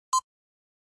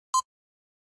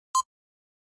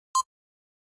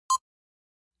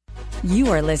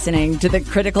You are listening to the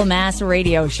Critical Mass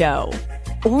Radio Show,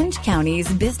 Orange County's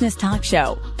business talk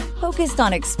show, focused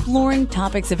on exploring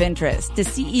topics of interest to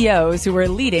CEOs who are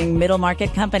leading middle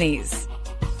market companies.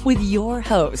 With your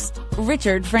host,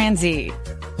 Richard Franzi.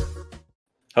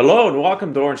 Hello and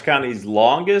welcome to Orange County's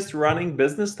longest running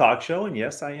business talk show. And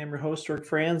yes, I am your host, Rick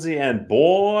Franzi. And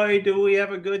boy, do we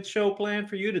have a good show planned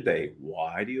for you today.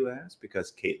 Why do you ask? Because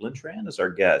Catlin Tran is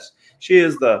our guest. She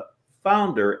is the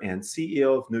founder and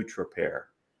CEO of Nutripair.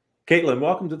 Catlin,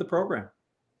 welcome to the program.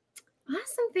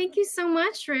 Awesome. Thank you so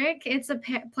much, Rick. It's a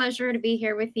pleasure to be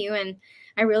here with you. And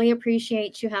I really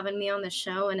appreciate you having me on the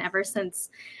show. And ever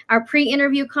since our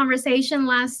pre-interview conversation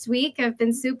last week, I've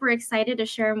been super excited to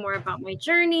share more about my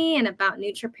journey and about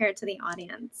Nutripair to the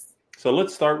audience. So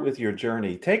let's start with your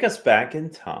journey. Take us back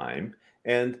in time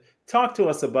and talk to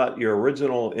us about your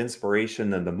original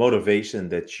inspiration and the motivation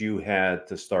that you had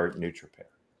to start Nutripair.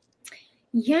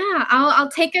 Yeah, I'll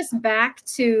take us back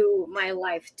to my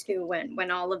life too,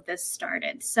 when all of this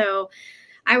started. So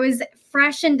I was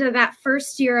fresh into that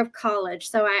first year of college.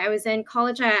 So I was in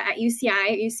college at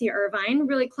UCI, UC Irvine,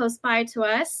 really close by to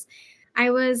us. I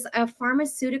was a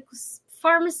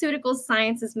pharmaceutical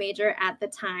sciences major at the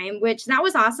time, which that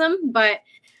was awesome, but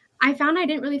I found I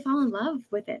didn't really fall in love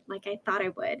with it like I thought I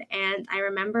would. And I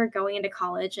remember going into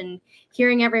college and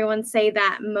hearing everyone say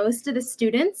that most of the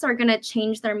students are going to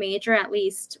change their major at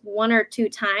least one or two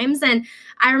times. And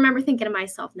I remember thinking to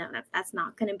myself, no, that's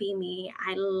not going to be me.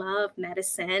 I love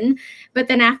medicine. But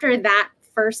then after that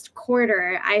first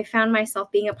quarter, I found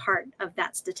myself being a part of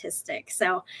that statistic.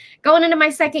 So going into my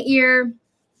second year,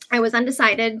 I was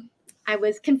undecided. I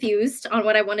was confused on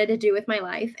what I wanted to do with my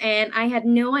life, and I had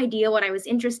no idea what I was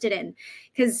interested in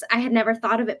because I had never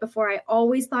thought of it before. I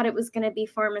always thought it was going to be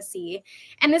pharmacy.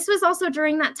 And this was also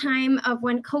during that time of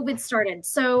when COVID started.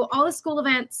 So all the school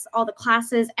events, all the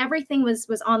classes, everything was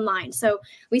online. So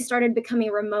we started becoming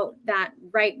remote that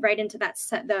right into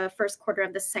the first quarter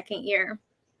of the second year.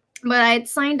 But I had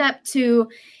signed up to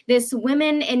this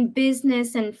Women in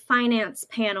Business and Finance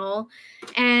panel.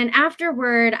 And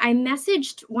afterward, I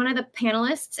messaged one of the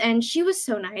panelists, and she was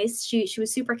so nice. She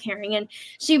was super caring, and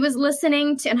she was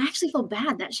listening to, and I actually feel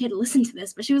bad that she had to listen to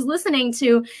this, but she was listening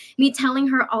to me telling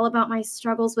her all about my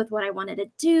struggles with what I wanted to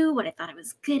do, what I thought I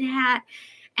was good at.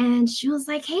 And she was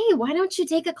like, hey, why don't you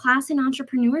take a class in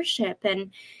entrepreneurship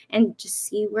and just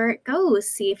see where it goes,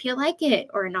 see if you like it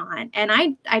or not. And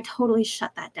I totally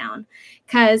shut that down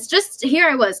because just here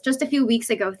I was just a few weeks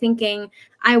ago thinking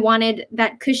I wanted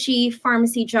that cushy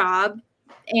pharmacy job.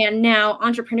 And now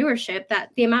entrepreneurship,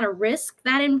 that the amount of risk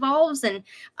that involves and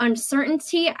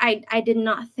uncertainty, I did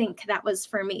not think that was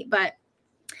for me. But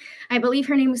I believe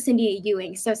her name was Cindy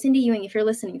Ewing. So Cindy Ewing, if you're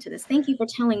listening to this, thank you for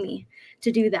telling me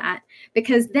to do that.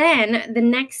 Because then the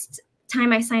next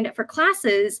time I signed up for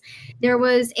classes, there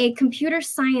was a computer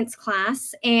science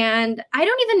class. And I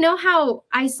don't even know how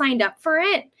I signed up for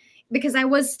it because I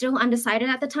was still undecided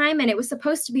at the time. And it was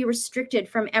supposed to be restricted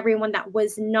from everyone that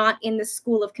was not in the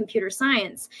School of Computer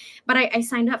Science. But I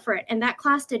signed up for it. And that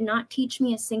class did not teach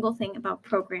me a single thing about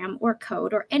program or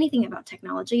code or anything about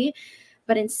technology.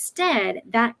 But instead,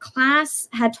 that class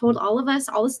had told all of us,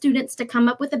 all the students, to come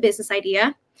up with a business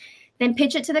idea, then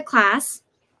pitch it to the class,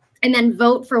 and then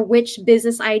vote for which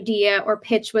business idea or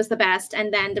pitch was the best.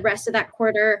 And then the rest of that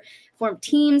quarter, form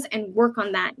teams and work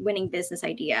on that winning business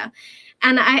idea.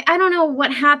 And I don't know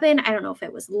what happened. I don't know if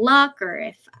it was luck or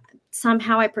if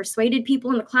somehow I persuaded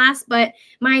people in the class, but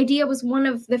my idea was one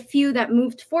of the few that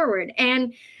moved forward.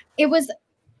 And it was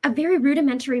a very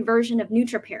rudimentary version of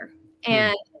Nutripair.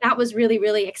 And that was really,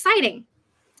 really exciting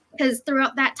because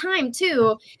throughout that time,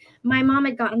 too, my mom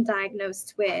had gotten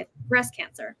diagnosed with breast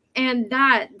cancer. And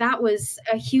that was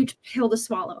a huge pill to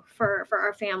swallow for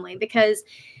our family because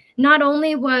not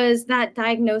only was that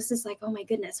diagnosis like, oh, my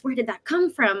goodness, where did that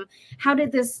come from? How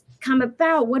did this come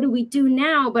about? What do we do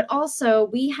now? But also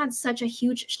we had such a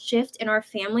huge shift in our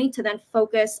family to then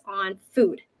focus on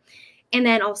food. And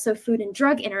then also food and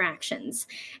drug interactions.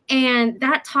 And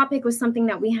that topic was something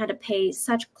that we had to pay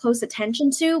such close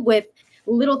attention to with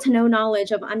little to no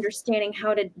knowledge of understanding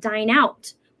how to dine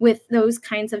out with those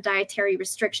kinds of dietary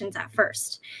restrictions at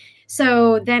first.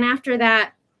 So then after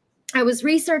that, I was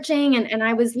researching and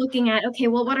I was looking at, okay,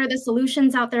 well, what are the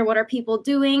solutions out there? What are people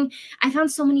doing? I found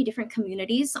so many different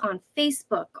communities on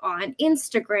Facebook, on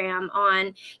Instagram,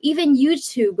 on even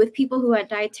YouTube with people who had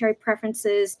dietary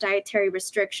preferences, dietary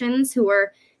restrictions, who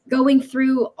were going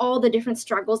through all the different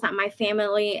struggles that my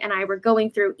family and I were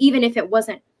going through, even if it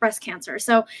wasn't breast cancer.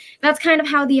 So that's kind of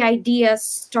how the idea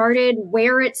started,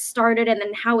 where it started, and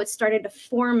then how it started to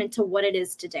form into what it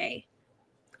is today.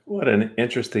 What an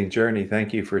interesting journey.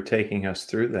 Thank you for taking us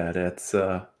through that.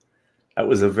 That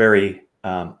was a very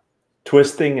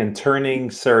twisting and turning,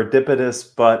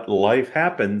 serendipitous, but life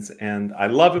happens. And I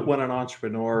love it when an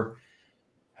entrepreneur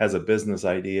has a business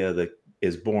idea that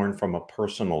is born from a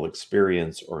personal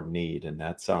experience or need. And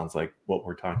that sounds like what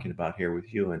we're talking about here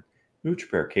with you and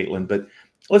Nutripair, Caitlin. But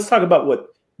let's talk about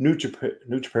what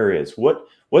Nutripair is.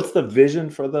 What's the vision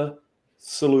for the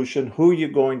solution? Who are you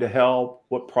going to help?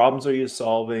 What problems are you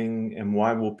solving? And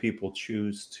why will people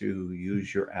choose to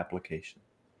use your application?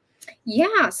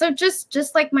 Yeah, so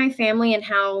just like my family and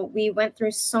how we went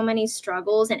through so many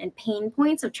struggles and pain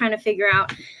points of trying to figure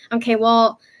out, okay,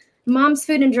 well, mom's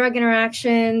food and drug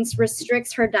interactions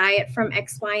restricts her diet from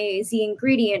X, Y, Z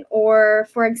ingredient. Or,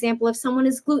 for example, if someone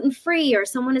is gluten-free or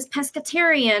someone is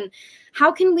pescatarian,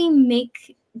 how can we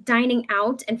make dining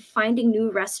out and finding new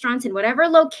restaurants in whatever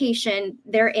location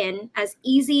they're in as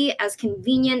easy, as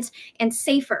convenient, and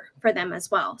safer for them as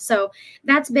well? So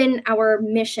that's been our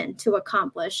mission to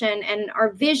accomplish. And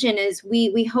our vision is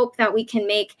we hope that we can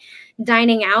make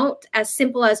dining out as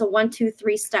simple as a 1, 2,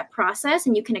 3 step process.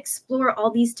 And you can explore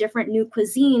all these different new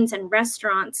cuisines and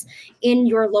restaurants in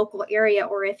your local area,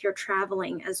 or if you're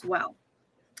traveling as well.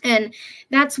 And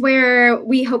that's where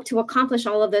we hope to accomplish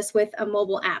all of this with a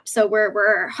mobile app. So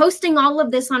we're hosting all of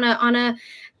this on a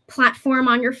platform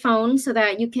on your phone so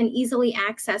that you can easily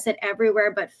access it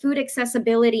everywhere. But food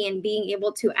accessibility and being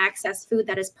able to access food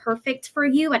that is perfect for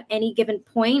you at any given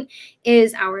point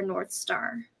is our North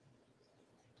Star.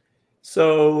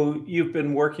 So you've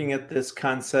been working at this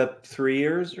concept 3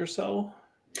 years or so?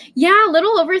 Yeah, a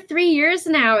little over 3 years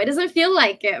now. It doesn't feel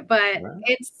like it, but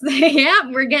it's, yeah,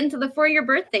 we're getting to the 4-year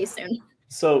birthday soon.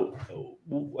 So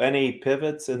any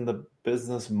pivots in the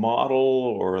business model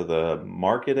or the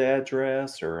market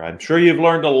address, or I'm sure you've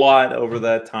learned a lot over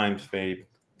that time frame.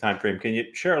 Can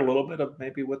you share a little bit of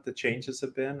maybe what the changes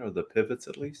have been, or the pivots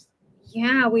at least?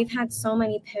 Yeah, we've had so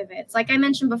many pivots. Like I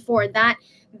mentioned before, that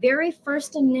very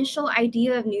first initial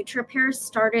idea of Nutripair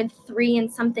started 3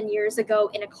 and something years ago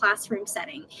in a classroom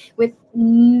setting with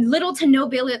little to no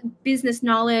business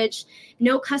knowledge,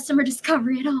 no customer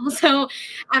discovery at all. So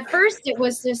at first it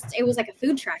was like a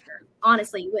food tracker.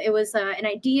 Honestly, it was an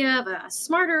idea of a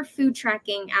smarter food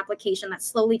tracking application that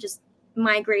slowly just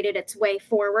migrated its way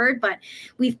forward. But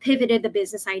we've pivoted the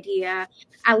business idea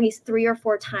at least 3 or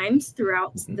 4 times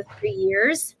throughout the 3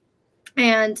 years.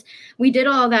 And we did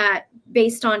all that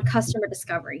based on customer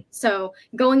discovery. So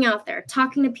going out there,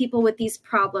 talking to people with these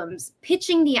problems,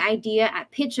 pitching the idea at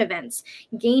pitch events,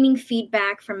 gaining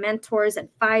feedback from mentors,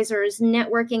 advisors,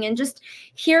 networking, and just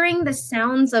hearing the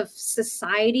sounds of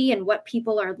society and what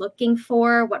people are looking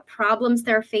for, what problems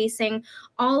they're facing.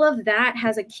 All of that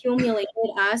has accumulated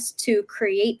us to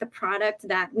create the product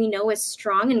that we know is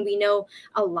strong, and we know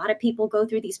a lot of people go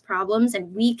through these problems,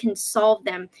 and we can solve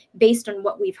them based on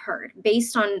what we've heard,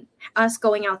 based on us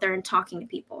going out there and talking to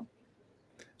people.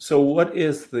 So what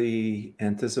is the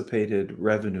anticipated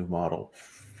revenue model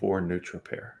for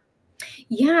Nutripair?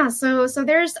 Yeah, so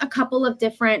there's a couple of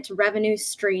different revenue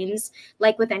streams,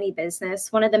 like with any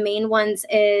business. One of the main ones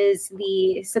is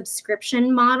the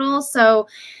subscription model. So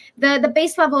the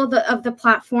base level of the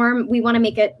platform, we want to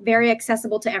make it very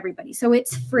accessible to everybody. So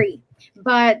it's free,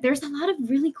 but there's a lot of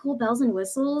really cool bells and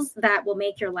whistles that will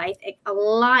make your life a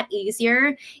lot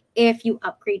easier if you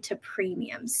upgrade to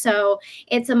premium. So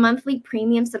it's a monthly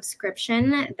premium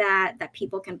subscription that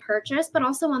people can purchase. But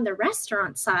also on the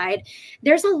restaurant side,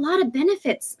 there's a lot of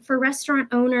benefits for restaurant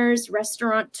owners,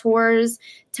 restaurateurs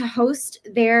to host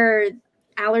their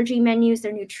allergy menus,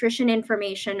 their nutrition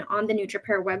information on the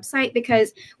Nutripair website,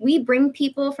 because we bring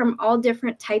people from all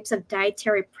different types of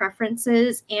dietary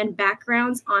preferences and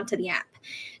backgrounds onto the app.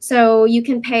 So you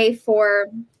can pay for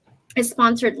a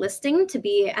sponsored listing to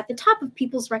be at the top of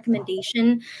people's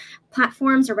recommendation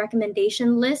platforms or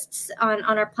recommendation lists on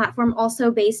our platform, also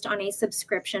based on a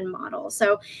subscription model.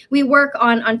 So we work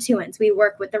on 2 ends. We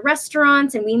work with the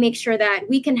restaurants, and we make sure that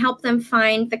we can help them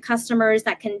find the customers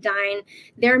that can dine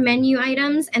their menu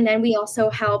items. And then we also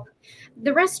help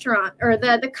the restaurant or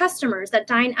the customers that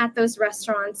dine at those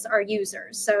restaurants are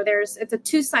users. So it's a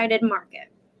 2-sided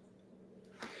market.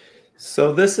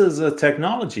 So this is a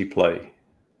technology play,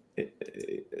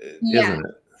 isn't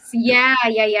it?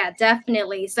 Yeah,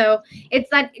 definitely. So it's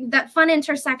that fun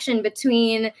intersection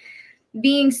between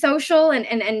being social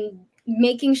and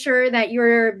making sure that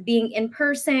you're being in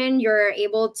person, you're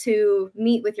able to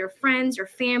meet with your friends, your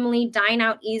family, dine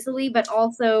out easily, but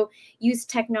also use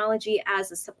technology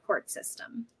as a support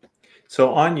system.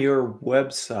 So on your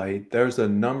website, there's a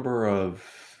number of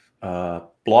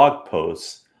blog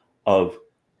posts of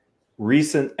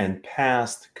recent and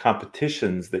past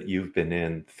competitions that you've been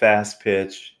in, fast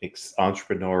pitch,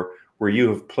 entrepreneur, where you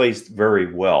have placed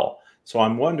very well. So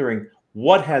I'm wondering,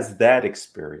 what has that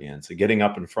experience of getting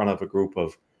up in front of a group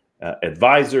of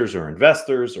advisors or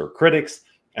investors or critics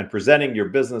and presenting your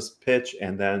business pitch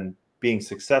and then being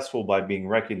successful by being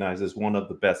recognized as one of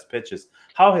the best pitches,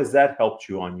 how has that helped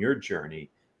you on your journey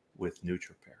with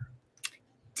Nutripair?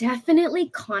 Definitely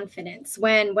confidence.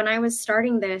 When I was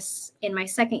starting this in my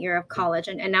second year of college,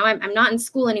 and now I'm not in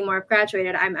school anymore, I've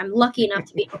graduated. I'm lucky enough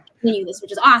to be able to continue this,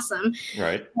 which is awesome.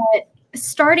 Right. But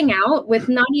starting out with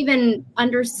not even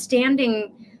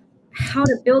understanding how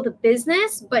to build a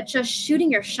business, but just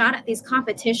shooting your shot at these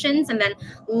competitions and then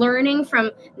learning from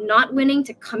not winning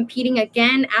to competing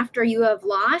again after you have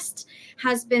lost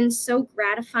has been so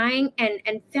gratifying and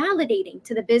validating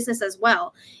to the business as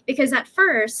well. Because at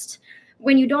first,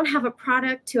 when you don't have a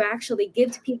product to actually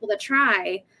give to people to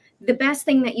try, the best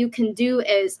thing that you can do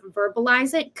is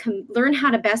verbalize it, learn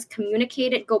how to best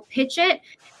communicate it, go pitch it,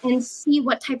 and see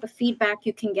what type of feedback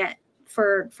you can get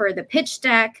for the pitch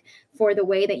deck, for the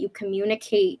way that you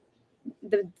communicate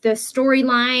the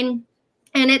storyline.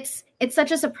 And it's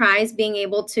such a surprise being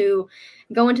able to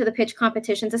go into the pitch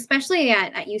competitions, especially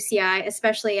at UCI,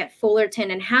 especially at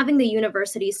Fullerton, and having the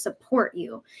universities support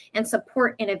you and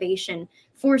support innovation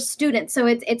for students. So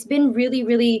it's been really,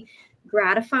 really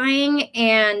gratifying.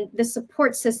 And the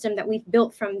support system that we've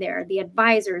built from there, the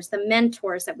advisors, the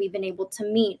mentors that we've been able to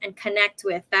meet and connect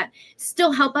with that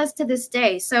still help us to this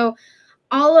day. So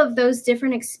all of those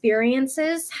different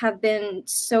experiences have been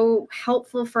so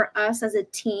helpful for us as a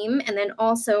team. And then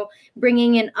also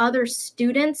bringing in other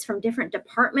students from different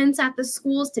departments at the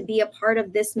schools to be a part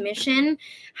of this mission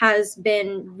has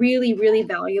been really, really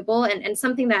valuable, and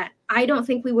something that I don't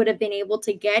think we would have been able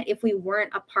to get if we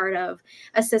weren't a part of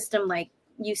a system like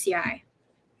UCI.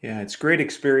 Yeah, it's great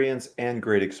experience and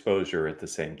great exposure at the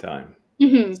same time.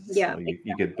 Mm-hmm. Yeah, so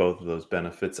you get both of those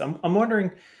benefits. I'm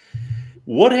wondering,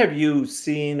 what have you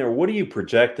seen, or what do you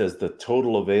project as the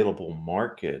total available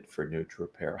market for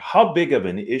Nutripair? How big of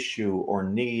an issue or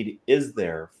need is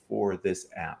there for this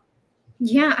app?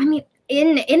 Yeah, I mean,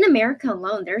 in America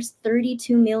alone, there's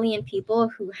 32 million people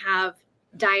who have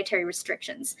dietary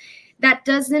restrictions. That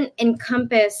doesn't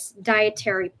encompass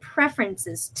dietary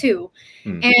preferences too.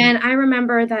 And I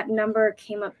remember that number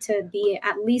came up to be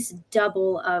at least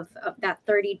double of that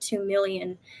 32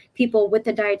 million people with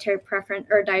the dietary preference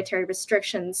or dietary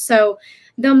restrictions. So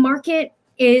the market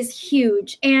is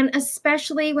huge. And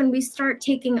especially when we start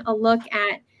taking a look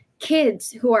at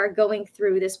kids who are going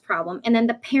through this problem, and then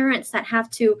the parents that have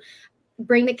to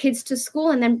bring the kids to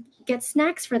school and then get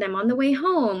snacks for them on the way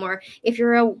home. Or if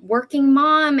you're a working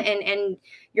mom and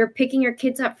you're picking your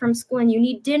kids up from school and you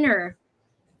need dinner,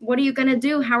 what are you going to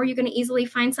do? How are you going to easily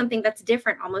find something that's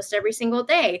different almost every single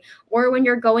day? Or when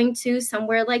you're going to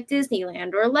somewhere like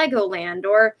Disneyland or Legoland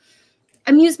or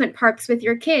amusement parks with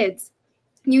your kids,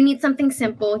 you need something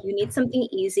simple, you need something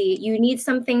easy, you need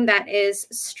something that is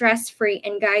stress-free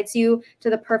and guides you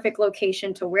to the perfect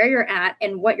location to where you're at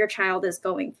and what your child is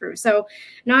going through. So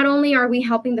not only are we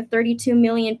helping the 32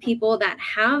 million people that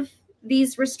have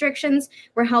these restrictions,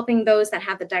 we're helping those that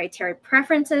have the dietary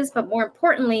preferences, but more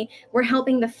importantly, we're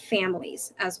helping the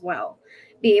families as well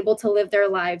be able to live their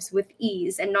lives with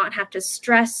ease and not have to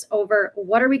stress over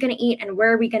what are we going to eat and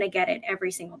where are we going to get it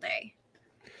every single day.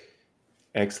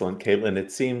 Excellent, Catlin. It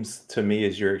seems to me,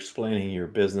 as you're explaining your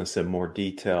business in more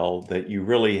detail, that you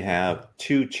really have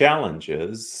two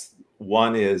challenges.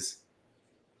 One is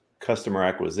customer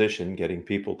acquisition, getting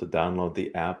people to download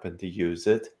the app and to use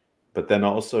it. But then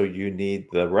also you need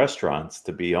the restaurants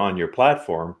to be on your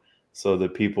platform so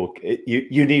that people,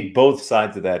 you need both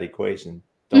sides of that equation,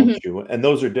 don't you? And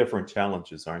those are different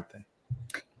challenges, aren't they?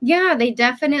 Yeah, they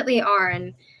definitely are.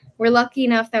 And we're lucky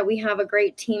enough that we have a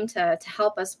great team to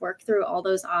help us work through all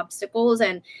those obstacles.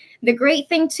 And the great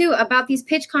thing too about these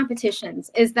pitch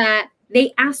competitions is that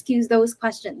they ask you those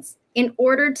questions. In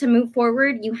order to move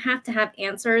forward, you have to have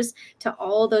answers to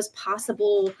all those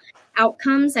possible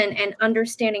outcomes and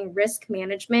understanding risk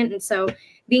management. And so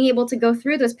being able to go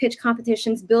through those pitch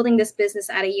competitions, building this business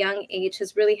at a young age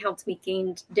has really helped me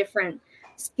gain different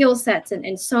skill sets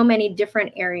in so many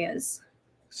different areas.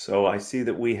 So I see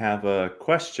that we have a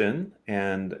question,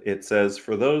 and it says,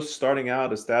 for those starting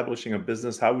out establishing a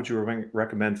business, how would you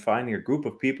recommend finding a group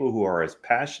of people who are as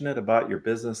passionate about your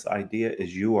business idea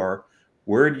as you are?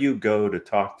 Where do you go to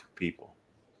talk to people?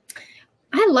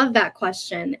 I love that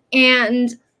question.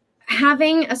 And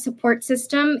having a support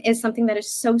system is something that is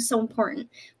so important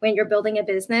when you're building a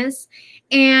business.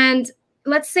 And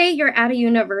let's say you're at a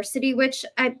university, which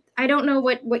I I don't know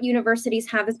what universities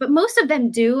have this, but most of them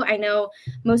do. I know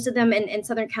most of them in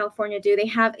Southern California do. They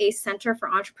have a center for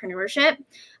entrepreneurship.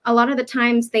 A lot of the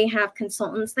times they have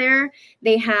consultants there.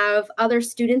 They have other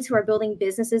students who are building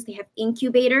businesses. They have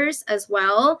incubators as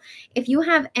well. If you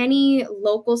have any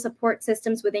local support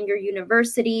systems within your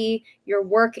university, your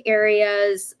work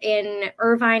areas, in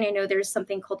Irvine, I know there's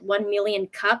something called 1 Million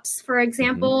Cups, for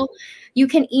example. You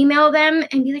can email them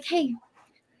and be like, hey,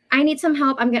 I need some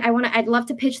help. I'd love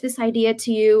to pitch this idea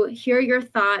to you, hear your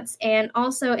thoughts. And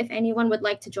also, if anyone would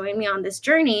like to join me on this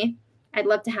journey, I'd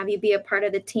love to have you be a part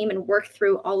of the team and work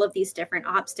through all of these different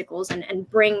obstacles and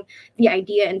bring the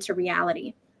idea into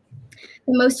reality.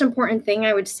 The most important thing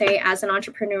I would say as an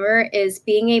entrepreneur is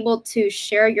being able to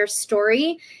share your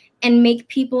story and make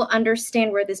people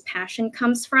understand where this passion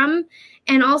comes from,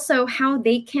 and also how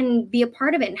they can be a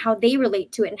part of it and how they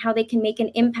relate to it and how they can make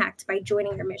an impact by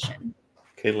joining your mission.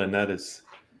 Catlin, that's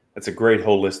a great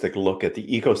holistic look at the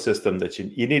ecosystem that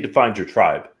you need to find your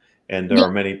tribe. And there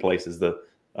are many places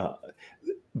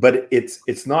but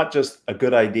it's not just a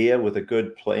good idea with a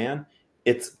good plan.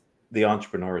 It's the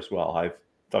entrepreneur as well. I've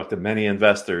talked to many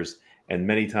investors, and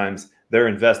many times they're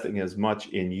investing as much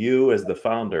in you as the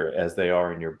founder as they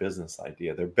are in your business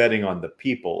idea. They're betting on the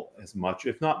people as much,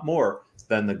 if not more,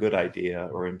 than the good idea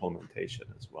or implementation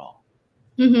as well.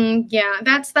 Yeah,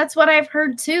 that's what I've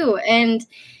heard too. And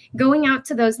going out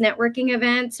to those networking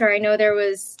events, or I know there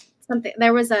was a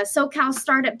SoCal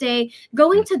Startup Day,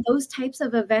 going to those types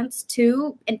of events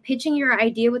too, and pitching your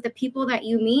idea with the people that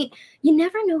you meet, you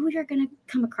never know who you're going to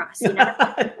come across. You know?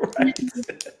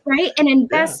 Right? An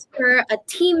investor, a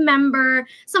team member,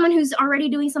 someone who's already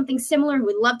doing something similar who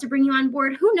would love to bring you on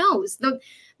board. Who knows?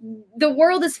 The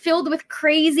world is filled with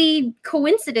crazy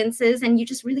coincidences, and you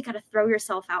just really got to throw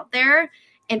yourself out there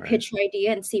and pitch your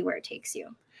idea and see where it takes you.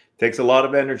 Takes a lot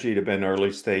of energy to be an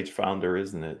early stage founder,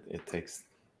 isn't it? It takes.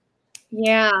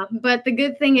 Yeah, but the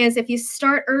good thing is if you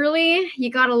start early, you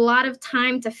got a lot of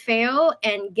time to fail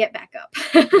and get back up.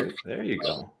 There you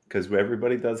go. Because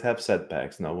everybody does have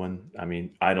setbacks.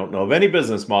 I don't know of any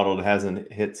business model that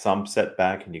hasn't hit some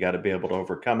setback, and you got to be able to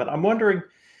overcome it. I'm wondering,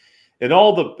 in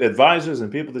all the advisors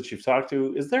and people that you've talked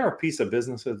to, is there a piece of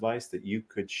business advice that you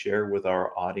could share with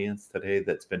our audience today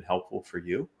that's been helpful for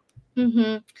you?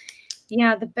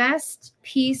 Yeah, the best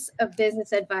piece of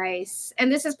business advice,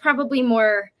 and this is probably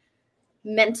more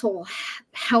mental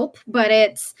help, but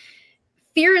it's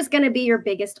fear is going to be your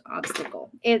biggest obstacle.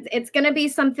 It's going to be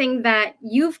something that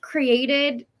you've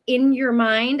created in your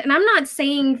mind. And I'm not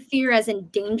saying fear as in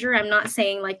danger. I'm not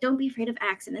saying like, don't be afraid of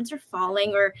accidents or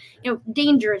falling or,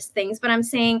 dangerous things, but I'm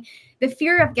saying the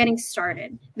fear of getting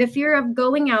started, the fear of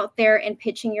going out there and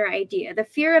pitching your idea, the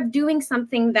fear of doing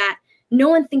something that no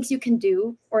one thinks you can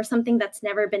do or something that's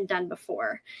never been done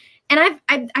before. And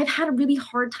I've had a really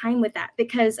hard time with that,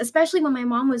 because especially when my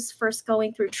mom was first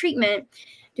going through treatment,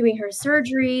 doing her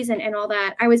surgeries and all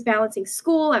that, I was balancing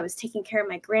school. I was taking care of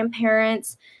my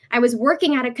grandparents. I was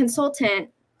working at a consultant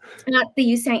at the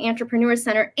UCI Entrepreneur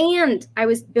Center, and I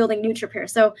was building Nutripair.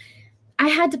 So I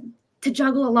had to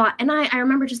juggle a lot. And I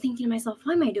remember just thinking to myself,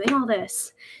 why am I doing all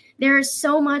this? There's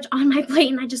so much on my plate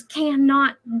and I just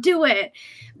cannot do it.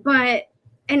 But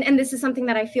And this is something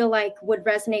that I feel like would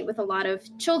resonate with a lot of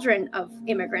children of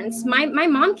immigrants. My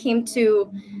mom came to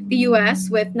the U.S.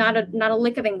 with not a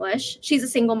lick of English. She's a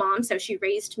single mom, so she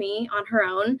raised me on her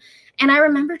own. And I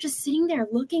remember just sitting there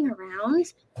looking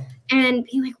around and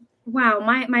being like, wow,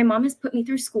 my mom has put me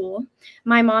through school.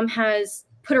 My mom has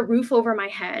put a roof over my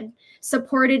head,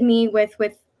 supported me with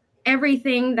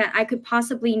everything that I could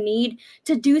possibly need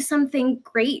to do something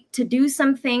great, to do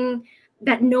something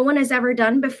that no one has ever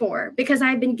done before, because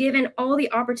I've been given all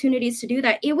the opportunities to do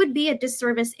that. It would be a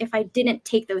disservice if I didn't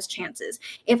take those chances,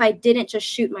 if I didn't just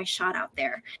shoot my shot out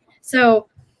there. So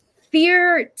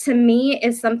fear to me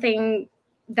is something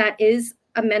that is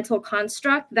a mental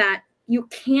construct that you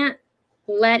can't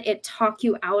let it talk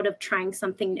you out of trying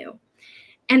something new.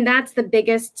 And that's the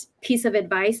biggest piece of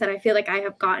advice that I feel like I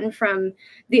have gotten from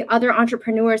the other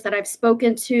entrepreneurs that I've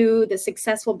spoken to, the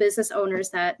successful business owners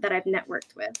that I've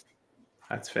networked with.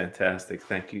 That's fantastic.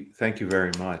 Thank you. Thank you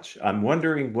very much. I'm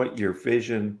wondering what your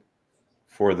vision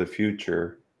for the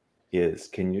future is.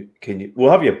 Can you,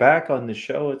 we'll have you back on the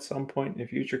show at some point in the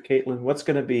future, Catlin. What's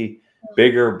going to be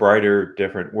bigger, brighter,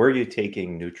 different? Where are you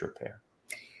taking Nutripair?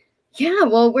 Yeah,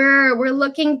 well, we're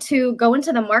looking to go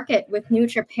into the market with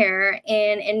Nutripair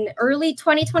in early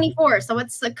 2024. So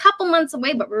it's a couple months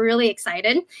away, but we're really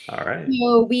excited. All right.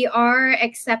 So we are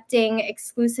accepting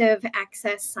exclusive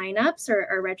access signups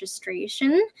or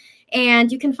registration. And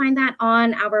you can find that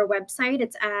on our website.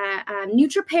 It's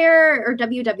Nutripair or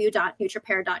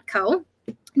www.nutripair.co.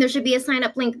 there should be a sign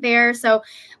up link there. So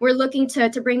we're looking to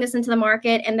bring this into the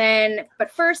market, and then,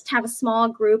 but first have a small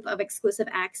group of exclusive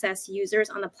access users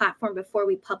on the platform before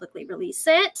we publicly release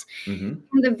it. Mm-hmm.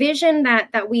 And the vision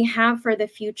that we have for the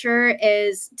future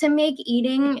is to make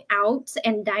eating out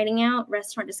and dining out,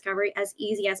 restaurant discovery, as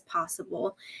easy as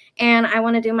possible. And I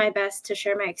want to do my best to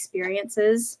share my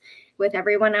experiences with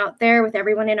everyone out there, with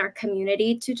everyone in our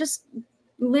community, to just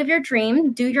live your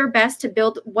dream, do your best to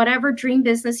build whatever dream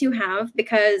business you have,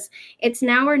 because it's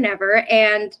now or never.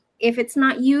 And if it's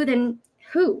not you, then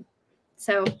who?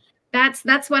 So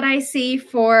that's what I see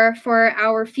for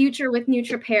our future with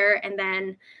Nutripair. And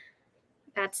then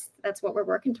that's what we're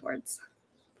working towards.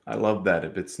 I love that.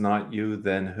 If it's not you,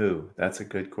 then who? That's a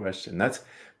good question. That's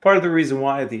part of the reason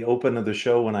why at the open of the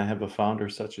show, when I have a founder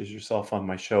such as yourself on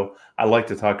my show, I like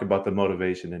to talk about the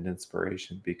motivation and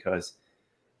inspiration, because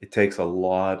it takes a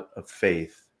lot of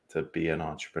faith to be an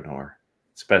entrepreneur,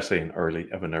 especially an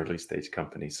early stage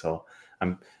company. So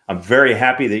I'm very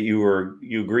happy that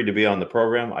you agreed to be on the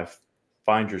program. I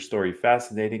find your story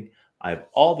fascinating. I have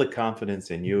all the confidence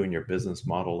in you and your business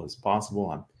model as possible.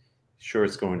 I'm sure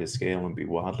it's going to scale and be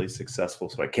wildly successful.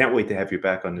 So I can't wait to have you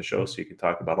back on the show so you can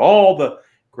talk about all the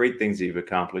great things that you've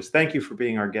accomplished. Thank you for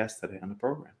being our guest today on the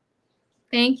program.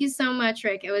 Thank you so much,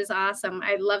 Rick. It was awesome.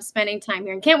 I love spending time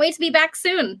here and can't wait to be back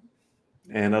soon.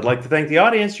 And I'd like to thank the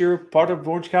audience. You're part of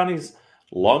Orange County's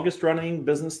longest running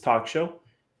business talk show.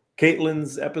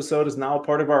 Catlin's episode is now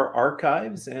part of our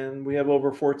archives, and we have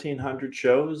over 1,400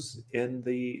 shows in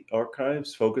the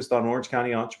archives focused on Orange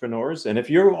County entrepreneurs. And if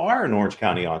you are an Orange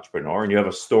County entrepreneur and you have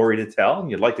a story to tell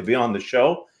and you'd like to be on the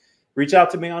show, reach out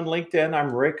to me on LinkedIn.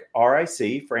 I'm Rick,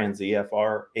 R-I-C, Franzi,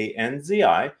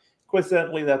 F-R-A-N-Z-I.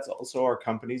 Coincidentally, that's also our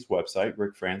company's website,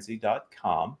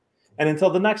 rickfranzi.com. And until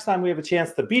the next time we have a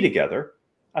chance to be together,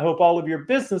 I hope all of your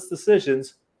business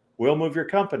decisions will move your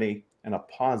company in a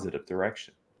positive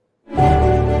direction.